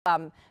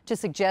To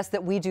suggest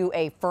that we do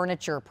a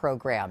furniture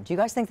program. Do you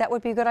guys think that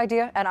would be a good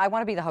idea? And I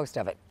want to be the host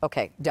of it.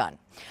 Okay, done.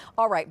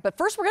 All right, but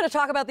first we're going to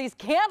talk about these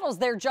candles.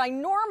 They're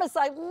ginormous.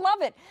 I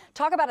love it.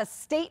 Talk about a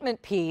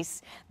statement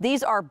piece.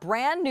 These are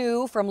brand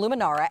new from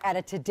Luminara at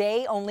a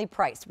today only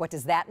price. What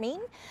does that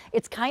mean?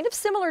 It's kind of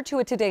similar to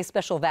a today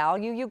special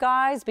value, you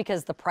guys,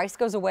 because the price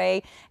goes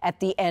away at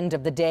the end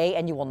of the day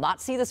and you will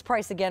not see this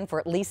price again for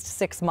at least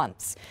 6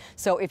 months.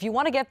 So if you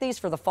want to get these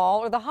for the fall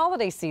or the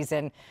holiday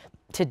season,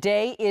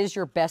 today is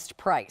your best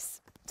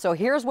price. So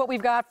here's what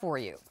we've got for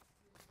you.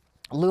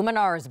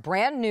 Luminara's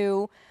brand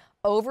new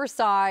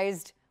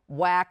oversized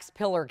wax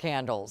pillar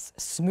candles.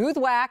 Smooth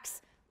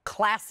wax,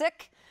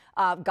 classic.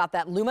 Got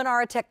that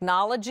Luminara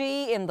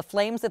technology in the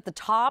flames at the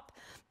top.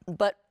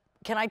 But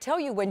can I tell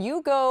you, when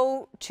you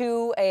go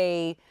to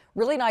a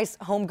really nice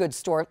home goods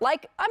store,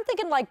 like I'm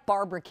thinking like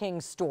Barbara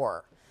King's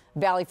store,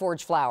 Valley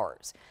Forge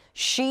Flowers.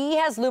 She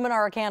has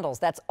Luminara candles.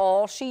 That's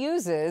all she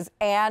uses,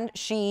 and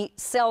she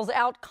sells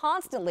out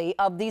constantly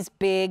of these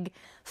big,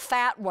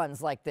 fat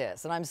ones like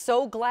this. And I'm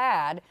so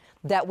glad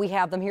that we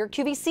have them here at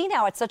QVC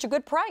now at such a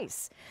good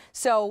price.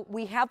 So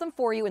we have them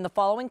for you in the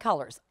following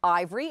colors.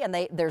 Ivory, and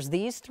there's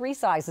these 3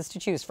 sizes to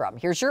choose from.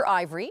 Here's your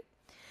ivory.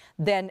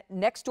 Then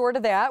next door to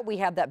that, we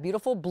have that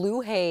beautiful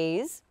blue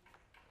haze.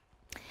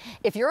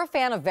 If you're a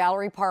fan of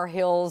Valerie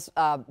Parhill's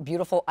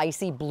beautiful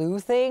icy blue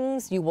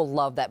things, you will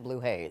love that blue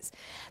haze.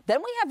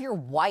 Then we have your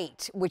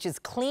white, which is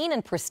clean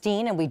and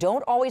pristine, and we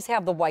don't always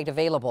have the white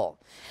available.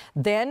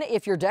 Then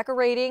if you're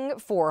decorating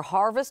for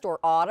harvest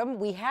or autumn,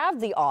 we have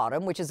the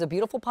autumn, which is a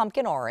beautiful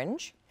pumpkin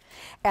orange.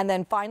 And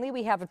then finally,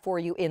 we have it for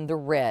you in the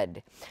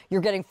red.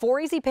 You're getting 4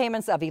 easy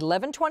payments of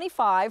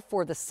 $11.25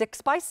 for the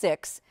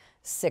 6x6.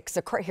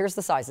 Here's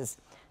the sizes: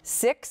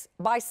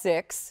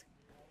 6x6,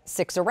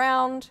 6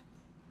 around,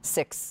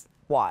 6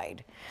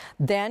 wide.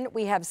 Then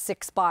we have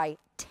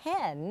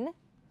 6x10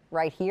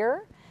 right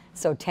here.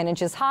 So 10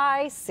 inches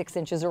high, 6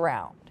 inches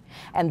around.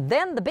 And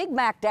then the Big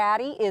Mac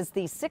Daddy is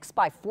the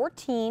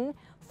 6x14,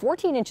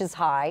 14 inches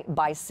high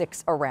by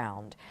 6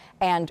 around.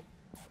 And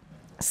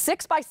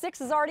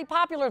 6x6 is already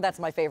popular. That's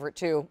my favorite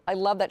too. I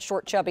love that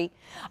short chubby.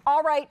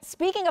 All right,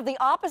 speaking of the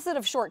opposite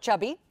of short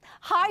chubby,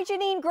 hi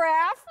Janine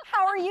Graff.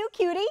 How are you,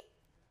 cutie?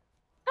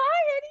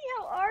 Hi, Eddie.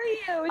 How are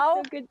you? It's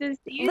so good to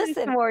see you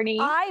this morning.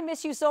 I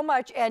miss you so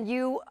much, and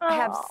you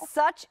have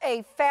such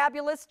a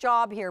fabulous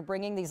job here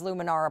bringing these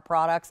Luminara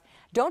products.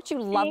 Don't you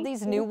love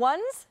these new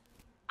ones?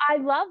 I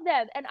love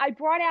them, and I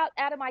brought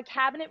out of my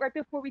cabinet right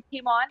before we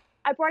came on,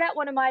 I brought out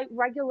one of my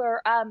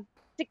regular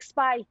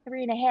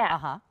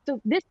 6x3.5. So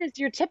this is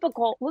your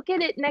typical. Look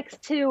at it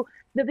next to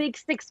the big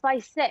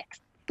 6x6.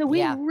 So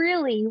we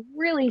really,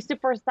 really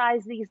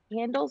supersize these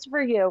candles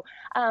for you.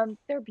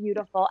 They're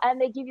beautiful,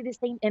 and they give you the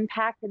same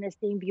impact and the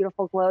same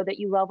beautiful glow that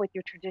you love with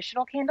your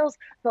traditional candles,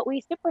 but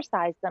we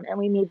supersize them and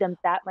we made them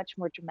that much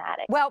more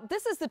dramatic. Well,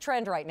 this is the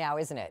trend right now,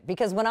 isn't it?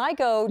 Because when I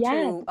go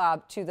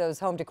to those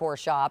home decor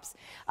shops,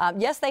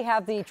 yes, they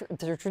have the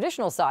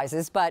traditional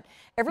sizes, but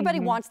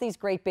everybody wants these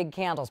great big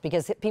candles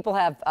because people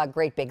have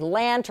great big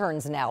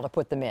lanterns now to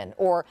put them in,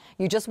 or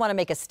you just want to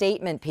make a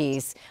statement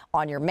piece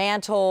on your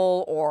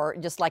mantle, or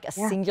just like a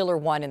singular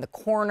one in the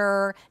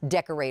corner,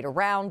 decorate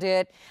around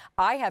it.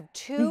 I have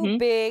 2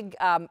 big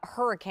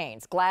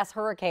hurricanes, glass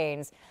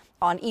hurricanes,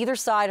 on either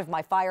side of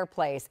my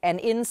fireplace, and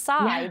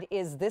inside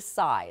is this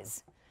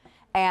size.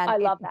 And I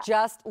love that.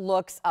 Just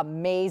looks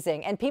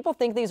amazing. And people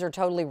think these are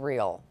totally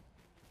real.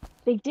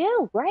 They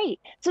do, right.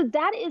 So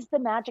that is the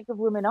magic of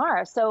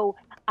Luminara. So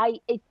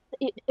it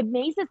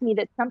amazes me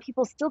that some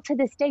people still to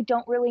this day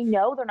don't really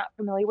know, they're not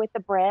familiar with the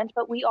brand,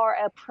 but we are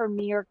a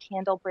premier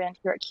candle brand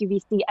here at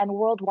QVC and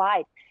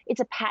worldwide. It's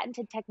a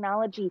patented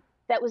technology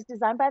that was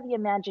designed by the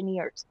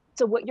Imagineers.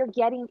 So what you're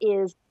getting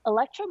is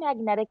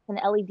electromagnetics and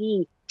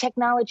LED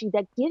technology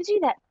that gives you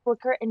that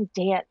flicker and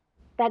dance,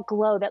 that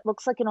glow that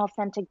looks like an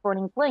authentic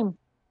burning flame.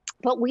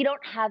 But we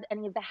don't have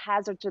any of the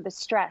hazards or the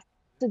stress.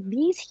 So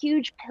these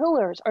huge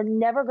pillars are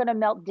never going to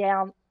melt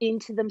down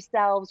into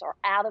themselves or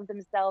out of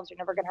themselves. You're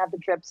never going to have the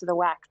drips of the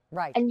wax.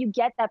 Right. And you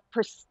get that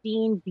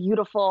pristine,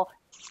 beautiful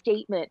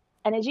statement.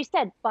 And as you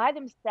said, by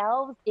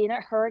themselves in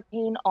a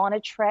hurricane on a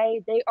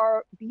tray, they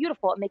are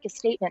beautiful and make a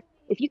statement.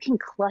 If you can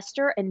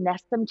cluster and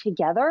nest them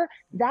together,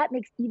 that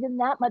makes even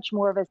that much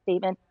more of a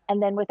statement.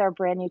 And then with our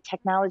brand new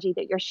technology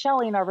that you're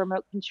showing, our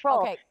remote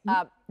control. Okay,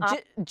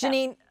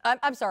 Janine,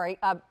 I'm sorry.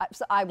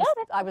 I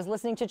was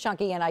listening to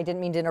Chunky and I didn't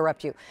mean to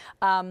interrupt you.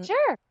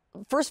 Sure.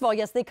 First of all,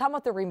 yes, they come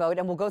with the remote,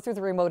 and we'll go through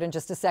the remote in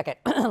just a second.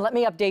 Let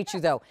me update you,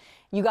 though.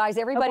 You guys,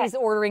 everybody's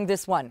ordering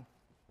this one.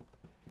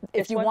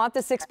 If you want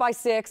the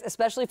 6x6,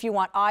 especially if you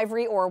want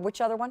ivory, or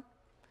which other one?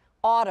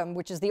 Autumn,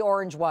 which is the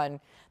orange one.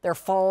 They're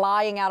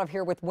flying out of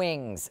here with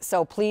wings.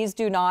 So please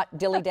do not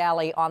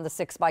dilly-dally on the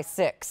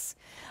 6x6.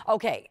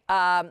 Okay,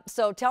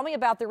 so tell me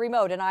about the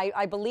remote. And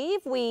I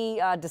believe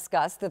we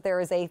discussed that there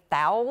is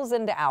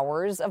 1,000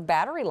 hours of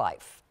battery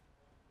life.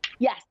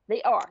 Yes,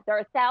 they are. There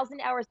are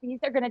 1,000 hours. These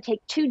are going to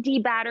take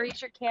 2D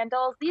batteries, your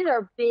candles. These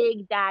are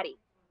big daddy.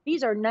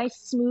 These are nice,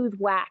 smooth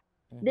wax.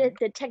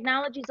 The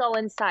technology's all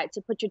inside.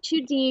 So put your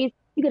 2Ds,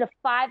 You get a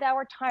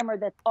 5-hour timer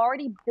that's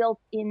already built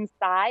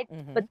inside,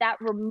 but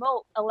that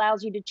remote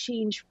allows you to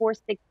change 4,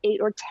 6,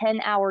 8, or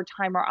 10-hour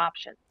timer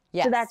options.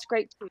 Yes. So that's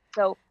great too.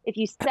 So if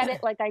you set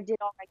it like I did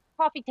on my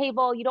coffee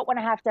table, you don't want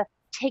to have to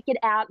take it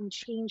out and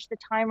change the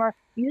timer.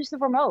 Use the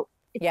remote.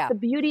 It's the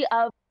beauty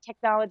of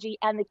technology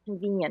and the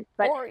convenience.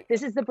 But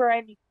this is the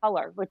brand new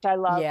color, which I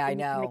love. Yeah, I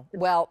know.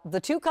 Well, the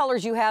two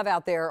colors you have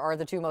out there are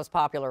the two most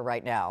popular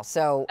right now.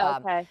 So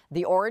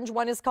the orange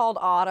one is called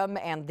Autumn,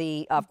 and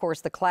of course,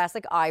 the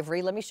classic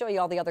Ivory. Let me show you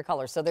all the other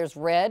colors. So there's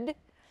red.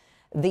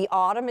 The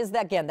Autumn is,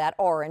 again, that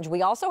orange.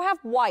 We also have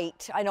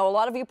white. I know a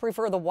lot of you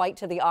prefer the white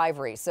to the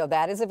ivory, so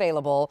that is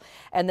available.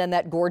 And then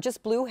that gorgeous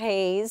blue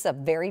haze, a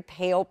very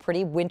pale,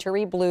 pretty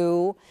wintry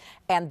blue.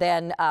 And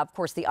then, of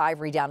course, the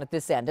ivory down at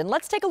this end. And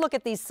let's take a look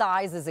at these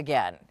sizes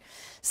again.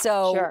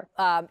 So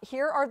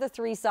here are the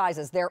 3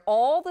 sizes. They're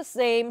all the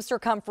same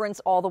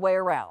circumference all the way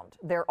around.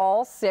 They're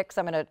all 6.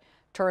 I'm going to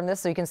turn this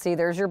so you can see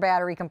there's your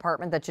battery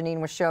compartment that Janine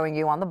was showing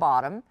you on the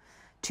bottom.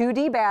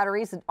 2D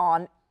batteries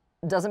on.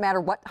 Doesn't matter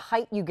what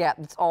height you get,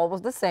 it's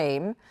always the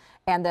same.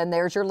 And then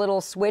there's your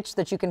little switch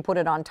that you can put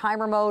it on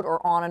timer mode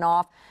or on and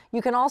off.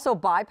 You can also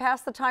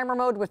bypass the timer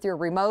mode with your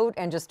remote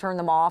and just turn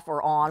them off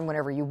or on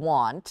whenever you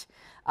want,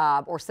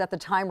 or set the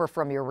timer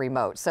from your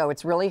remote. So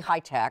it's really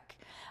high tech,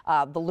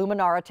 the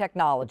Luminara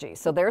technology.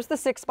 So there's the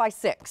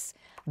 6x6.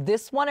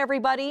 This one,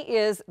 everybody,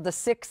 is the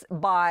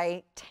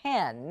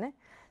 6x10.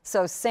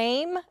 So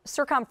same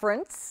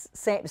circumference,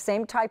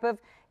 same type of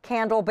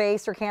candle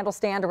base or candle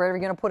stand or whatever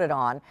you're going to put it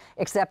on,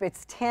 except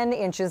it's 10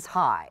 inches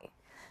high.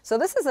 So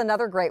this is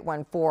another great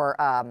one for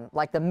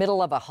like the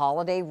middle of a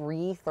holiday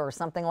wreath or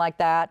something like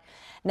that.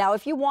 Now,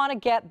 if you want to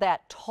get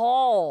that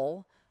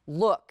tall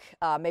look,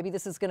 maybe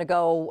this is going to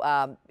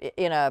go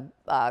in a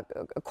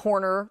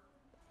corner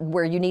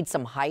where you need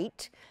some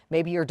height.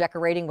 Maybe you're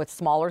decorating with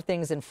smaller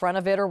things in front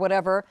of it or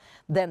whatever.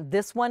 Then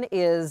this one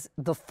is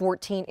the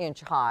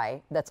 14-inch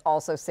high that's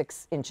also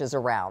 6 inches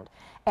around.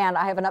 And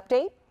I have an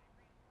update.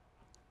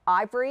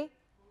 Ivory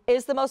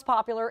is the most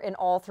popular in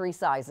all 3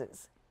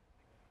 sizes.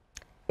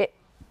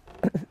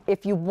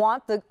 If you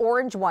want the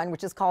orange one,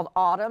 which is called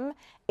Autumn,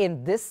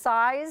 in this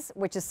size,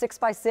 which is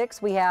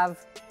 6x6, we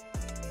have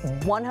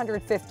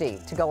 150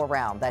 to go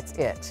around. That's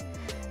it.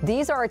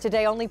 These are a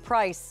today only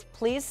price.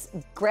 Please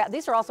grab.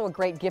 These are also a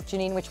great gift,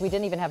 Janine, which we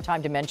didn't even have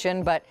time to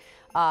mention, but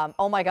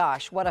oh my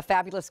gosh, what a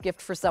fabulous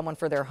gift for someone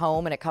for their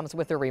home, and it comes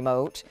with a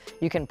remote.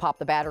 You can pop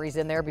the batteries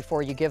in there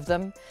before you give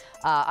them.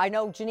 I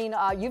know,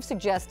 Janine, you've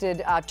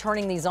suggested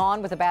turning these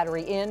on with a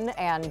battery in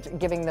and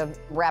giving them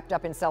wrapped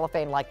up in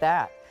cellophane like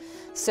that.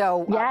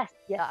 So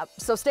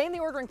so stay in the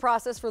ordering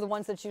process for the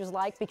ones that you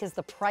like, because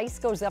the price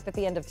goes up at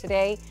the end of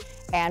today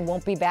and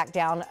won't be back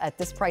down at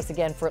this price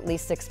again for at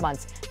least 6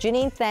 months.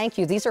 Janine, thank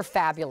you. These are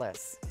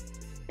fabulous.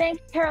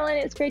 Thanks, Carolyn.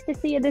 It's great to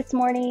see you this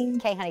morning.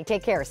 Okay, honey,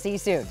 take care. See you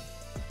soon.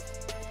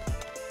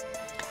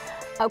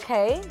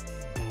 Okay,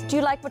 do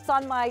you like what's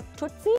on my Tootsie?